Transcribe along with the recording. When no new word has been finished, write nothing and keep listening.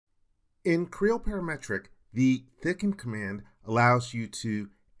In Creo Parametric, the Thicken command allows you to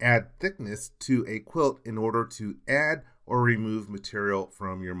add thickness to a quilt in order to add or remove material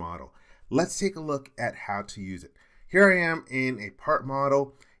from your model. Let's take a look at how to use it. Here I am in a part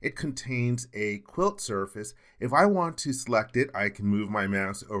model. It contains a quilt surface. If I want to select it, I can move my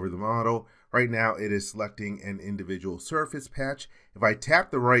mouse over the model. Right now it is selecting an individual surface patch. If I tap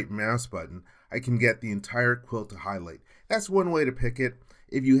the right mouse button, I can get the entire quilt to highlight. That's one way to pick it.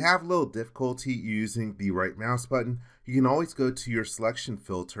 If you have a little difficulty using the right mouse button, you can always go to your selection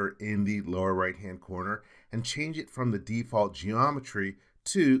filter in the lower right hand corner and change it from the default geometry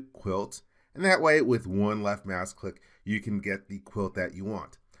to quilt. And that way, with one left mouse click, you can get the quilt that you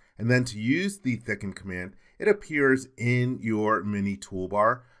want. And then to use the Thicken command, it appears in your mini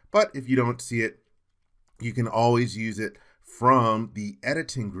toolbar. But if you don't see it, you can always use it from the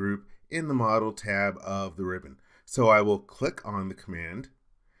editing group in the model tab of the ribbon. So I will click on the command.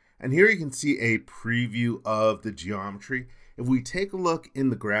 And here you can see a preview of the geometry. If we take a look in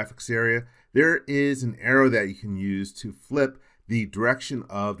the graphics area, there is an arrow that you can use to flip the direction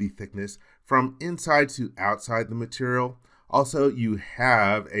of the thickness from inside to outside the material. Also, you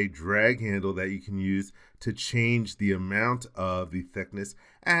have a drag handle that you can use to change the amount of the thickness.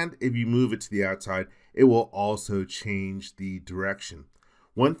 And if you move it to the outside, it will also change the direction.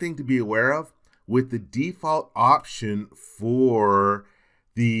 One thing to be aware of, with the default option for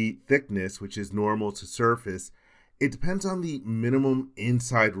the thickness, which is normal to surface, it depends on the minimum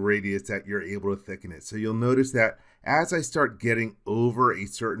inside radius that you're able to thicken it. So you'll notice that as I start getting over a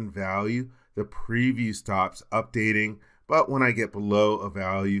certain value, the preview stops updating, but when I get below a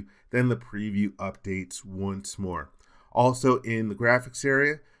value, then the preview updates once more. Also in the graphics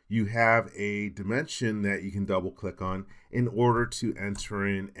area, you have a dimension that you can double click on in order to enter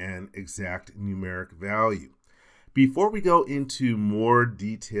in an exact numeric value. Before we go into more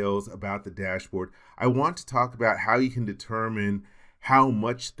details about the dashboard, I want to talk about how you can determine how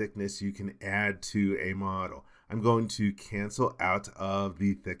much thickness you can add to a model. I'm going to cancel out of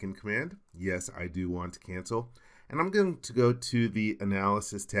the Thicken command. Yes, I do want to cancel. And I'm going to go to the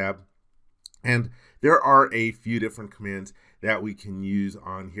Analysis tab. And there are a few different commands that we can use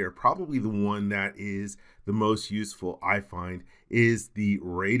on here. Probably the one that is the most useful, I find, is the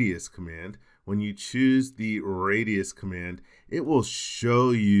Radius command. When you choose the Radius command, it will show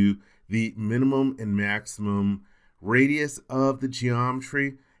you the minimum and maximum radius of the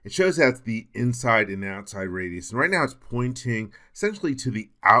geometry. It shows that's the inside and outside radius. And right now it's pointing essentially to the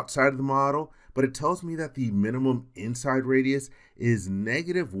outside of the model, but it tells me that the minimum inside radius is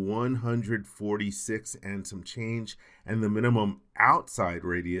 -146 and some change, and the minimum outside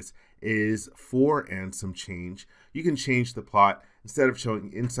radius is 4 and some change. You can change the plot instead of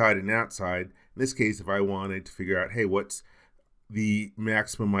showing inside and outside. In this case, if I wanted to figure out, hey, what's the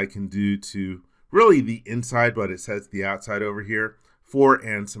maximum I can do to really the inside, but it says the outside over here, 4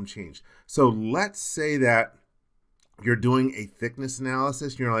 and some change. So let's say that you're doing a thickness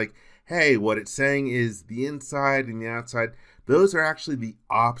analysis and you're like, hey, what it's saying is the inside and the outside, those are actually the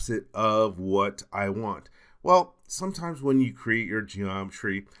opposite of what I want. Well, sometimes when you create your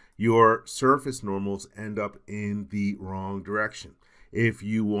geometry, your surface normals end up in the wrong direction. If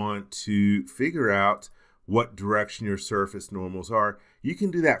you want to figure out what direction your surface normals are, you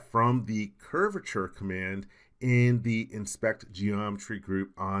can do that from the Curvature command in the Inspect Geometry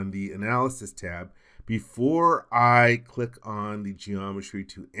group on the Analysis tab. Before I click on the geometry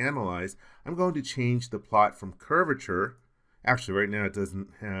to analyze, I'm going to change the plot from curvature. Actually, right now it doesn't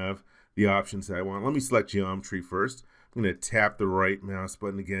have the options that I want. Let me select geometry first. I'm going to tap the right mouse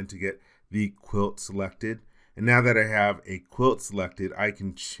button again to get the quilt selected. And now that I have a quilt selected, I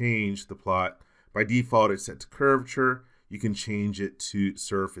can change the plot. By default, it's set to curvature. You can change it to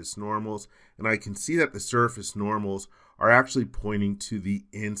surface normals. And I can see that the surface normals are actually pointing to the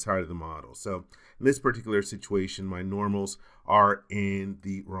inside of the model. So in this particular situation, my normals are in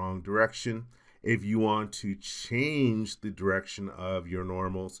the wrong direction. If you want to change the direction of your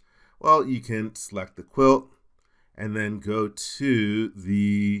normals, well, you can select the quilt and then go to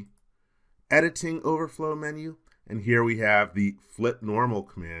the Editing Overflow menu. And here we have the Flip Normal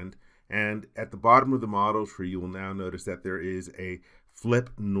command. And at the bottom of the model tree, you will now notice that there is a Flip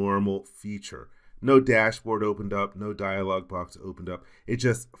Normal feature. No dashboard opened up, no dialog box opened up. It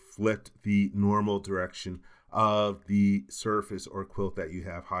just flipped the normal direction of the surface or quilt that you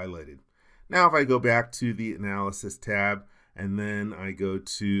have highlighted. Now if I go back to the Analysis tab and then I go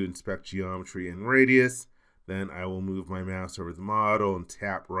to Inspect Geometry and Radius, then I will move my mouse over the model and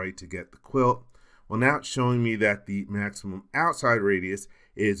tap right to get the quilt. Well, now it's showing me that the maximum outside radius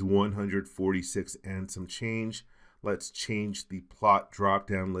is 146 and some change. Let's change the plot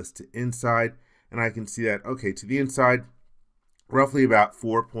drop-down list to inside, and I can see that, okay, to the inside, roughly about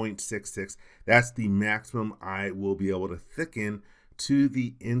 4.66. That's the maximum I will be able to thicken to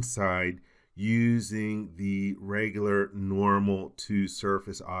the inside using the regular normal to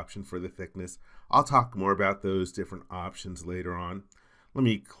surface option for the thickness. I'll talk more about those different options later on. Let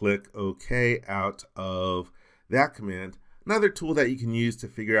me click OK out of that command. Another tool that you can use to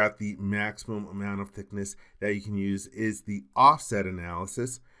figure out the maximum amount of thickness that you can use is the offset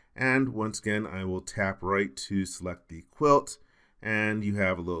analysis. And once again, I will tap right to select the quilt, and you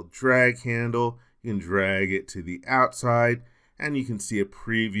have a little drag handle. You can drag it to the outside, and you can see a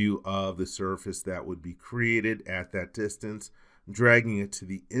preview of the surface that would be created at that distance. I'm dragging it to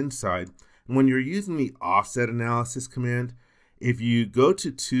the inside. And when you're using the offset analysis command, if you go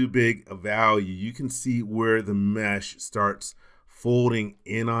to too big a value, you can see where the mesh starts folding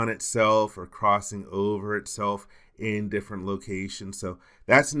in on itself or crossing over itself in different locations. So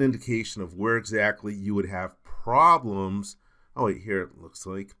that's an indication of where exactly you would have problems. Oh wait, here it looks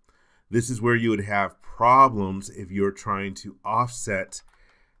like. This is where you would have problems if you're trying to offset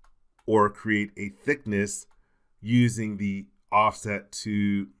or create a thickness using the offset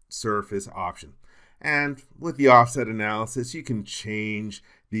to surface option. And with the offset analysis, you can change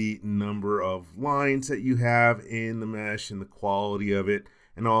the number of lines that you have in the mesh and the quality of it.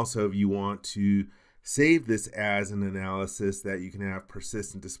 And also, if you want to save this as an analysis that you can have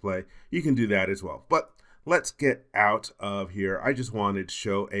persistent display, you can do that as well. But let's get out of here. I just wanted to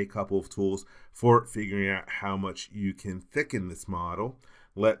show a couple of tools for figuring out how much you can thicken this model.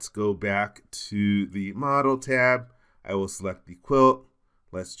 Let's go back to the Model tab. I will select the quilt.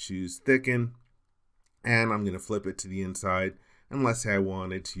 Let's choose Thicken. And I'm going to flip it to the inside. And let's say I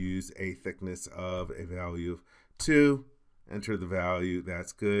wanted to use a thickness of a value of 2. Enter the value.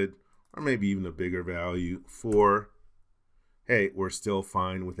 That's good. Or maybe even a bigger value, 4. Hey, we're still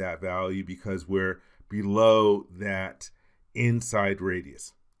fine with that value because we're below that inside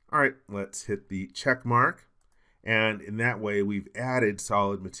radius. All right, let's hit the check mark. And in that way, we've added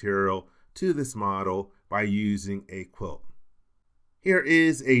solid material to this model by using a quilt. Here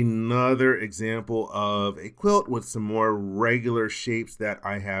is another example of a quilt with some more regular shapes that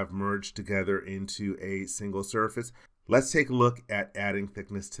I have merged together into a single surface. Let's take a look at adding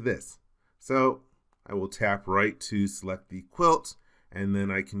thickness to this. So I will tap right to select the quilt, and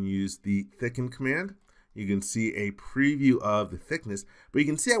then I can use the Thicken command. You can see a preview of the thickness, but you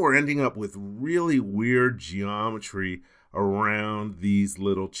can see that we're ending up with really weird geometry around these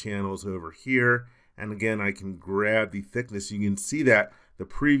little channels over here. And again, I can grab the thickness. You can see that the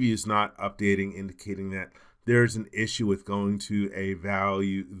preview is not updating, indicating that there's an issue with going to a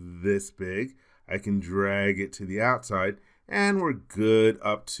value this big. I can drag it to the outside, and we're good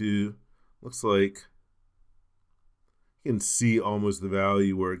up to, looks like, you can see almost the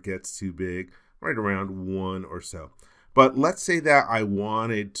value where it gets too big, right around 1 or so. But let's say that I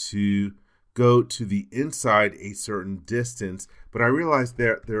wanted to go to the inside a certain distance, but I realized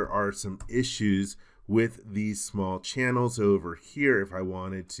that there are some issues with these small channels over here. If I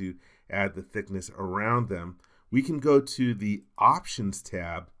wanted to add the thickness around them, we can go to the Options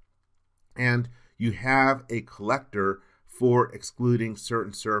tab, and you have a collector for excluding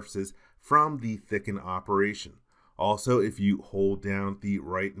certain surfaces from the Thicken operation. Also, if you hold down the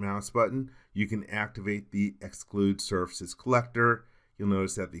right mouse button, you can activate the Exclude Surfaces collector. You'll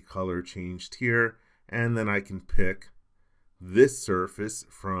notice that the color changed here, and then I can pick this surface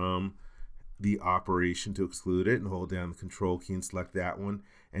from the operation to exclude it and hold down the Control key and select that one.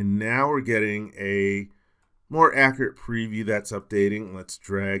 And now we're getting a more accurate preview that's updating. Let's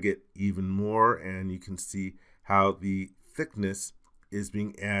drag it even more, and you can see how the thickness is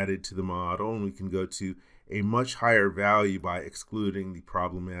being added to the model, and we can go to a much higher value by excluding the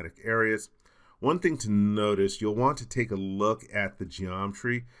problematic areas. One thing to notice, you'll want to take a look at the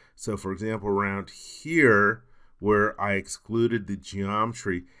geometry. So for example, around here where I excluded the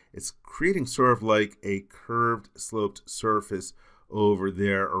geometry, it's creating sort of like a curved sloped surface over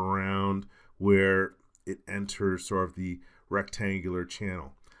there around where it enters sort of the rectangular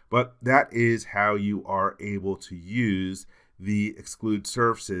channel. But that is how you are able to use the exclude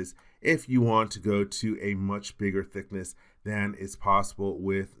surfaces if you want to go to a much bigger thickness than is possible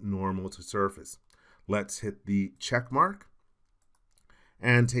with normal to surface. Let's hit the check mark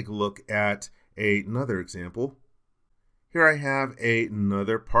and take a look at another example. Here I have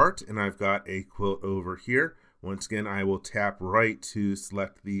another part, and I've got a quilt over here. Once again, I will tap right to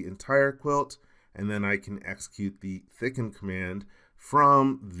select the entire quilt, and then I can execute the Thicken command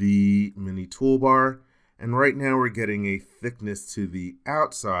from the mini toolbar. And right now we're getting a thickness to the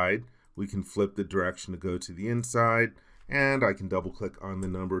outside, we can flip the direction to go to the inside, and I can double click on the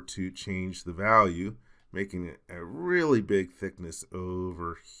number to change the value, making it a really big thickness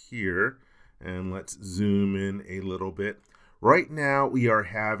over here. And let's zoom in a little bit. Right now we are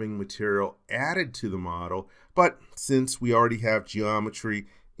having material added to the model, but since we already have geometry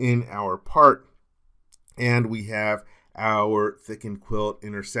in our part and we have our Thicken Quilt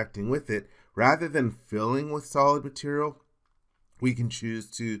intersecting with it, rather than filling with solid material, we can choose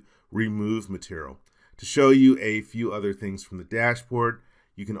to remove material. To show you a few other things from the dashboard,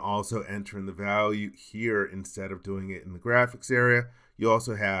 you can also enter in the value here instead of doing it in the graphics area. You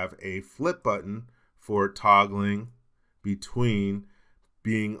also have a flip button for toggling between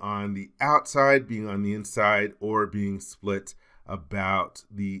being on the outside, being on the inside, or being split about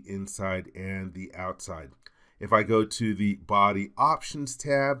the inside and the outside. If I go to the Body Options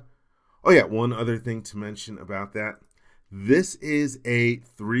tab, oh yeah, one other thing to mention about that. This is a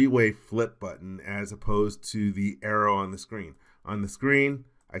three-way flip button as opposed to the arrow on the screen. On the screen,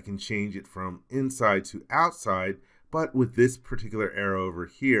 I can change it from inside to outside, but with this particular arrow over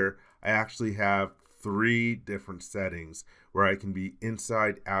here, I actually have 3 different settings where I can be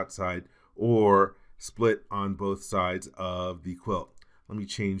inside, outside, or split on both sides of the quilt. Let me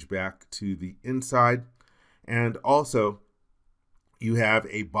change back to the inside. And also, you have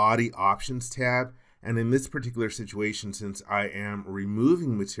a Body Options tab. And in this particular situation, since I am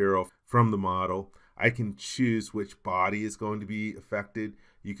removing material from the model, I can choose which body is going to be affected.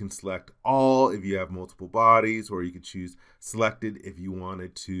 You can select all if you have multiple bodies, or you could choose selected if you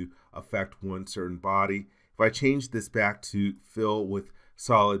wanted to affect one certain body. If I change this back to fill with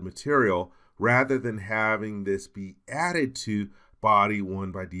solid material, rather than having this be added to body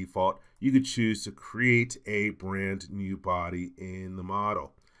 1 by default, you could choose to create a brand new body in the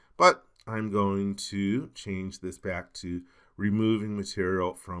model. But I'm going to change this back to removing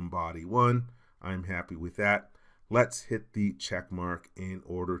material from body 1. I'm happy with that. Let's hit the check mark in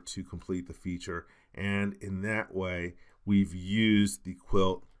order to complete the feature. And in that way, we've used the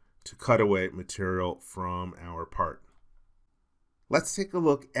quilt to cut away material from our part. Let's take a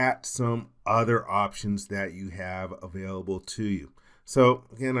look at some other options that you have available to you. So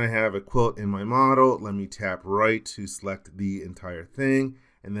again, I have a quilt in my model. Let me tap right to select the entire thing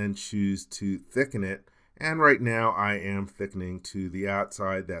and then choose to thicken it. And right now I am thickening to the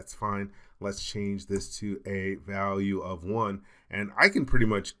outside. That's fine. Let's change this to a value of 1. And I can pretty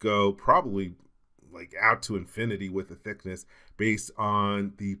much go probably like out to infinity with the thickness based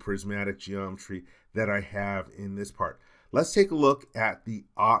on the prismatic geometry that I have in this part. Let's take a look at the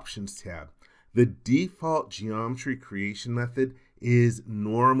Options tab. The default geometry creation method is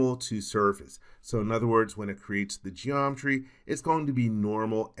normal to surface. So in other words, when it creates the geometry, it's going to be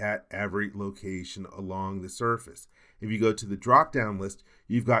normal at every location along the surface. If you go to the drop-down list,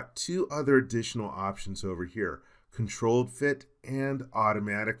 you've got 2 other additional options over here, controlled fit and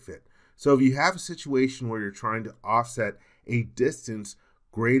automatic fit. So if you have a situation where you're trying to offset a distance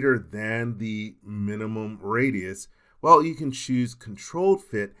greater than the minimum radius, well, you can choose controlled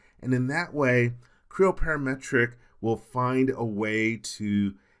fit, and in that way, Creo Parametric will find a way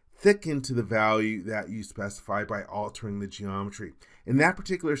to thicken to the value that you specify by altering the geometry. In that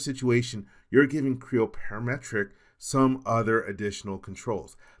particular situation, you're giving Creo Parametric some other additional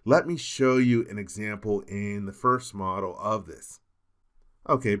controls. Let me show you an example in the first model of this.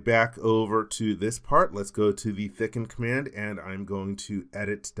 Okay, back over to this part. Let's go to the Thicken command, and I'm going to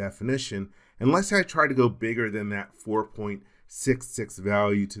edit definition. Unless I try to go bigger than that 4.66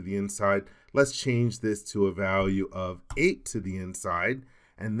 value to the inside, let's change this to a value of 8 to the inside.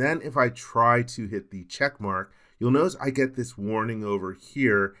 And then if I try to hit the check mark, you'll notice I get this warning over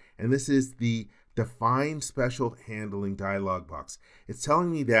here, and this is the Define Special Handling dialog box. It's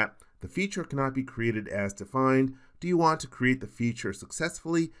telling me that the feature cannot be created as defined. Do you want to create the feature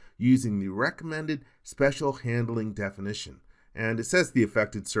successfully using the recommended special handling definition? And it says the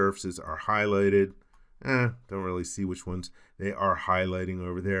affected surfaces are highlighted. Don't really see which ones they are highlighting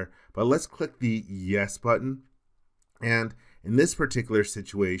over there. But let's click the Yes button. And in this particular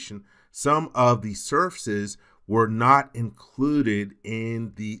situation, some of the surfaces were not included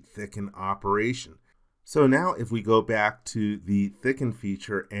in the thicken operation. So now if we go back to the thicken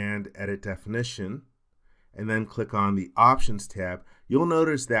feature and edit definition, and then click on the Options tab, you'll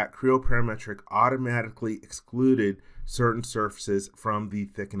notice that Creo Parametric automatically excluded certain surfaces from the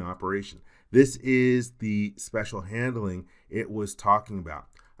thicken operation. This is the special handling it was talking about.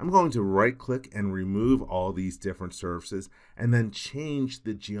 I'm going to right click and remove all these different surfaces and then change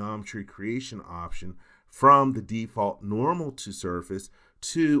the geometry creation option from the default normal to surface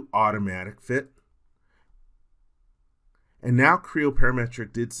to automatic fit. And now Creo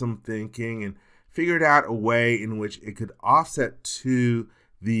Parametric did some thinking and figured out a way in which it could offset to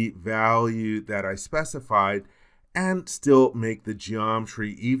the value that I specified and still make the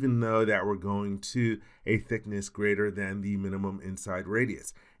geometry, even though that we're going to a thickness greater than the minimum inside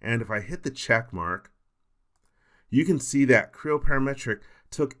radius. And if I hit the check mark, you can see that Creo Parametric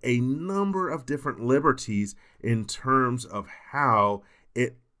took a number of different liberties in terms of how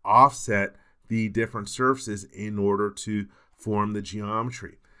it offset the different surfaces in order to form the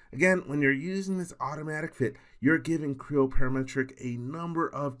geometry. Again, when you're using this automatic fit, you're giving Creo Parametric a number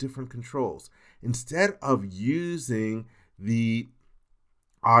of different controls. Instead of using the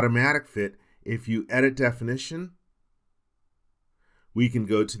automatic fit, if you edit definition, we can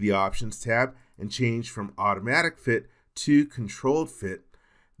go to the Options tab and change from automatic fit to controlled fit.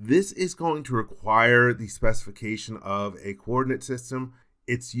 This is going to require the specification of a coordinate system.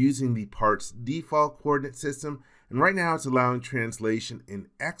 It's using the part's default coordinate system, and right now it's allowing translation in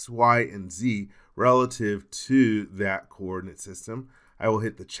X, Y, and Z relative to that coordinate system. I will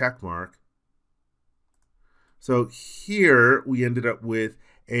hit the check mark. So here we ended up with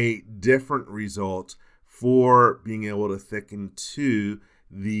a different result for being able to thicken to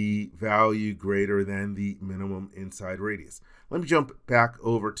the value greater than the minimum inside radius. Let me jump back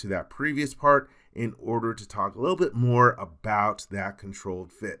over to that previous part in order to talk a little bit more about that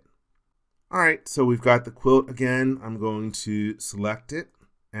controlled fit. All right, so we've got the quilt again. I'm going to select it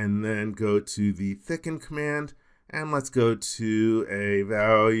and then go to the Thicken command, and let's go to a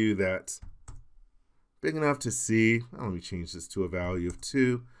value that's big enough to see. Well, let me change this to a value of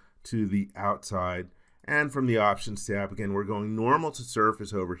 2 to the outside. And from the Options tab, again, we're going normal to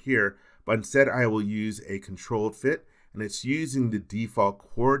surface over here, but instead I will use a controlled fit, and it's using the default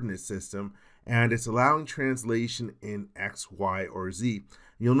coordinate system, and it's allowing translation in X, Y, or Z.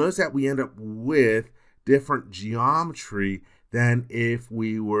 You'll notice that we end up with different geometry than if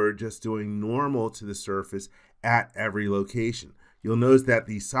we were just doing normal to the surface at every location. You'll notice that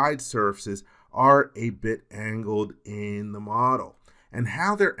the side surfaces are a bit angled in the model. And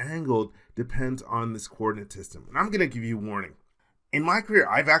how they're angled depends on this coordinate system. And I'm going to give you a warning. In my career,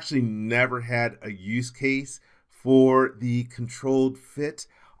 I've actually never had a use case for the controlled fit.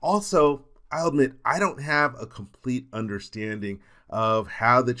 Also, I'll admit, I don't have a complete understanding of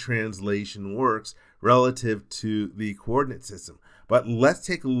how the translation works relative to the coordinate system. But let's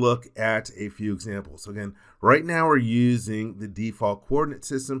take a look at a few examples. So again, right now we're using the default coordinate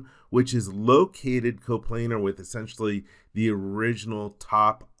system, which is located coplanar with essentially the original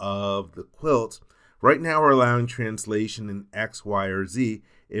top of the quilt. Right now we're allowing translation in X, Y, or Z.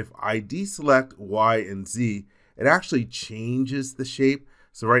 If I deselect Y and Z, it actually changes the shape.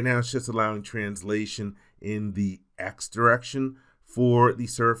 So right now it's just allowing translation in the X direction for the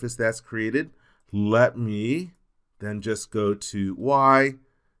surface that's created. Let me then just go to Y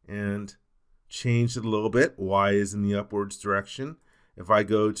and change it a little bit. Y is in the upwards direction. If I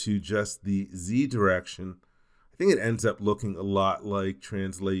go to just the Z direction, I think it ends up looking a lot like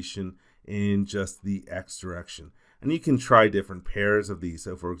translation in just the X direction. And you can try different pairs of these.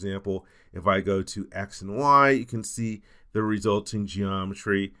 So for example, if I go to X and Y, you can see the resulting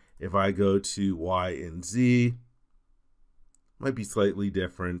geometry. If I go to Y and Z, it might be slightly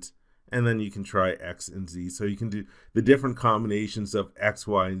different. And then you can try X and Z. So you can do the different combinations of X,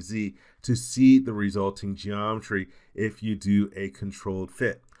 Y, and Z to see the resulting geometry if you do a controlled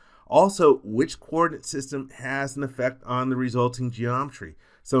fit. Also, which coordinate system has an effect on the resulting geometry?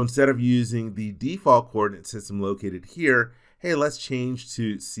 So instead of using the default coordinate system located here, hey, let's change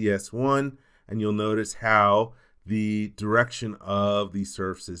to CS1, and you'll notice how the direction of the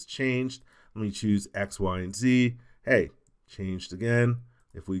surfaces changed. Let me choose X, Y, and Z. Hey, changed again.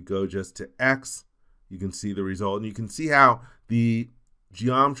 If we go just to X, you can see the result, and you can see how the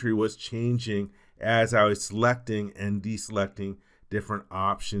geometry was changing as I was selecting and deselecting different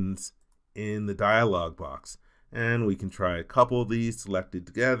options in the dialog box. And we can try a couple of these selected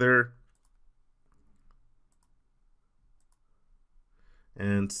together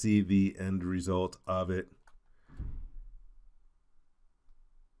and see the end result of it.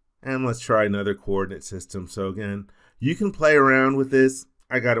 And let's try another coordinate system. So again, you can play around with this.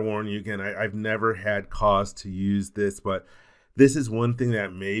 I got to warn you again, I've never had cause to use this, but this is one thing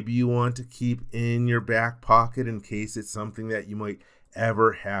that maybe you want to keep in your back pocket in case it's something that you might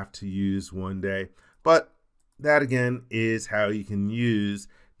ever have to use one day. But that again is how you can use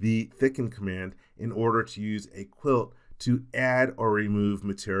the Thicken command in order to use a quilt to add or remove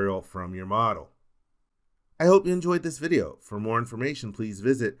material from your model. I hope you enjoyed this video. For more information, please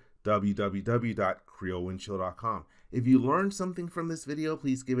visit www.creowindshield.com. If you learned something from this video,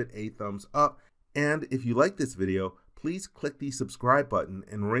 please give it a thumbs up. And if you like this video, please click the subscribe button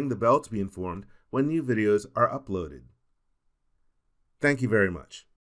and ring the bell to be informed when new videos are uploaded. Thank you very much.